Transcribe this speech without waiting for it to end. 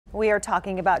We are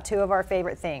talking about two of our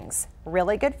favorite things,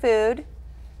 really good food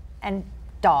and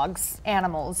dogs,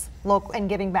 animals, local, and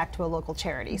giving back to a local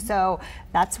charity. So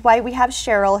that's why we have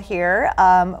Cheryl here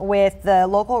with the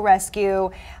local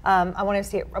rescue. I want to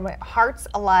see it, Hearts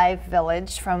Alive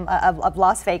Village from of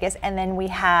Las Vegas, and then we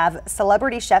have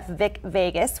celebrity chef Vic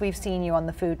Vegas. We've seen you on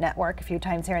the Food Network a few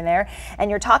times here and there,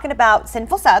 and you're talking about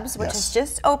Sinful Subs, which has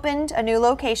just opened a new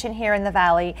location here in the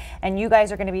Valley, and you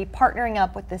guys are going to be partnering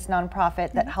up with this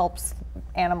nonprofit that helps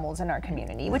animals in our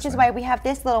community, which is why we have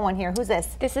this little one here. Who's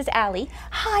this? This is Allie.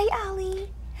 Hi, Allie.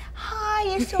 Hi,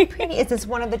 you're so pretty. Is this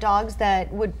one of the dogs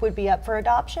that would be up for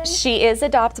adoption? She is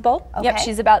adoptable. Okay. Yep,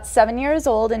 she's about 7 years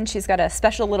old and she's got a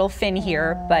special little fin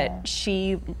here, but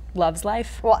she loves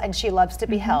life. Well, and she loves to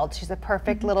be held. She's a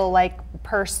perfect little like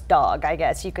purse dog, I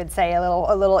guess you could say, a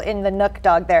little in the nook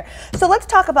dog there. So let's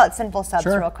talk about Sinful Subs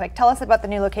real quick. Tell us about the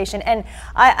new location. And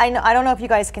I don't know if you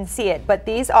guys can see it, but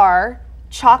these are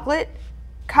chocolate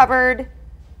covered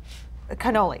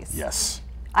cannolis. Yes.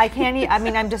 I can't eat, I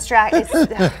mean, I'm distracted.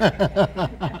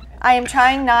 I am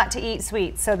trying not to eat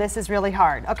sweets, so this is really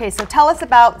hard. Okay, so tell us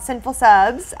about Sinful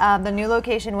Subs, the new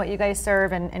location, what you guys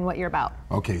serve, and what you're about.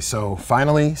 Okay, so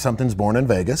finally something's born in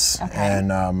Vegas, and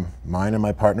mine and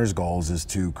my partner's goals is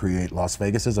to create Las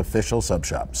Vegas's official sub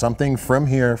shop. Something from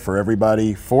here for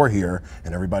everybody, for here,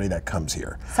 and everybody that comes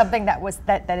here. Something that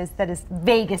is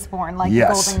Vegas born, like the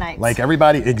Golden Knights. Like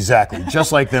everybody, exactly,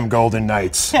 just like them Golden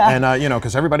Knights. Yeah. And you know,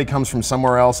 because everybody comes from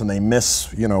somewhere else and they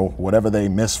miss, you know, whatever they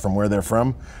miss from where they're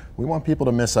from. We want people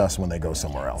to miss us when they go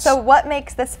somewhere else. So what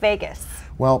makes this Vegas?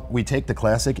 Well, we take the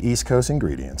classic East Coast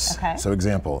ingredients. Okay. So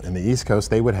example, in the East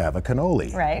Coast, they would have a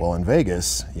cannoli. Right. Well, in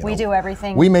Vegas, we do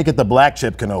everything. We make it the black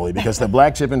chip cannoli because the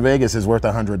black chip in Vegas is worth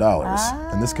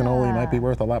 $100. And this cannoli might be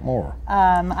worth a lot more.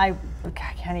 I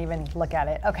can't even look at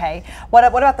it. Okay. What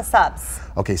about the subs?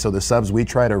 Okay, so the subs, we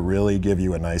try to really give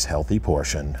you a nice healthy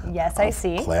portion. Yes, I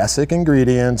see. Classic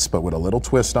ingredients, but with a little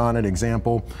twist on it.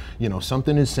 Example, you know,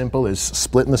 something as simple as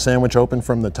splitting the sandwich open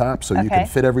from the top so you can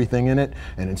fit everything in it.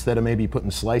 And instead of maybe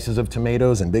putting slices of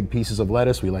tomatoes and big pieces of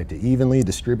lettuce, we like to evenly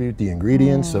distribute the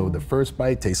ingredients so the first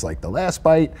bite tastes like the last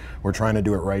bite. We're trying to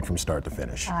do it right from start to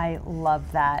finish. I love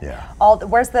that. Yeah.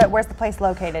 Where's the place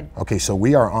located? Okay, so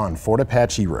we are on Fort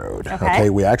Apache Road. Okay,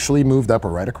 we actually moved up.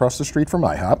 We're right across the street from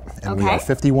IHOP, and we are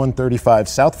 5135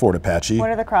 South Fort Apache. What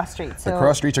are the cross streets? The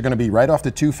cross streets are going to be right off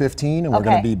the 215, and we're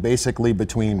going to be basically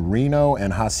between Reno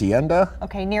and Hacienda.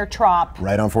 Okay, near Trop.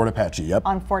 Right on Fort Apache, yep.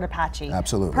 On Fort Apache.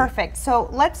 Absolutely. Perfect. So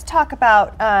let's talk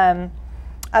about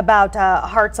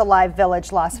Hearts Alive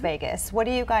Village, Las Vegas. What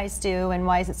do you guys do, and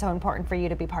why is it so important for you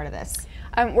to be part of this?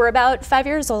 We're about 5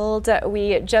 years old.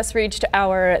 We just reached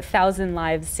our 1,000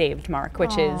 lives saved mark,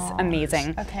 which is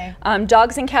amazing. Okay.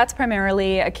 Dogs and cats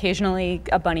primarily, occasionally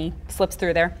a bunny slips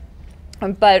through there.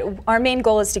 But our main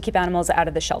goal is to keep animals out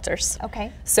of the shelters.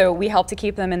 Okay. So we help to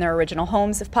keep them in their original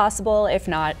homes if possible. If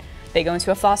not, they go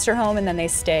into a foster home and then they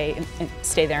stay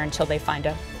there until they find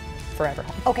a forever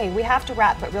home. Okay, we have to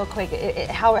wrap, but real quick,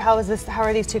 how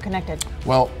are these two connected?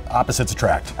 Well, opposites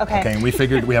attract. Okay. And we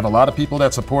figured we have a lot of people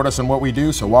that support us in what we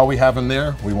do, so while we have them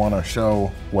there, we want to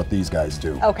show what these guys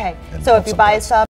do. Okay, so if you buy a sub,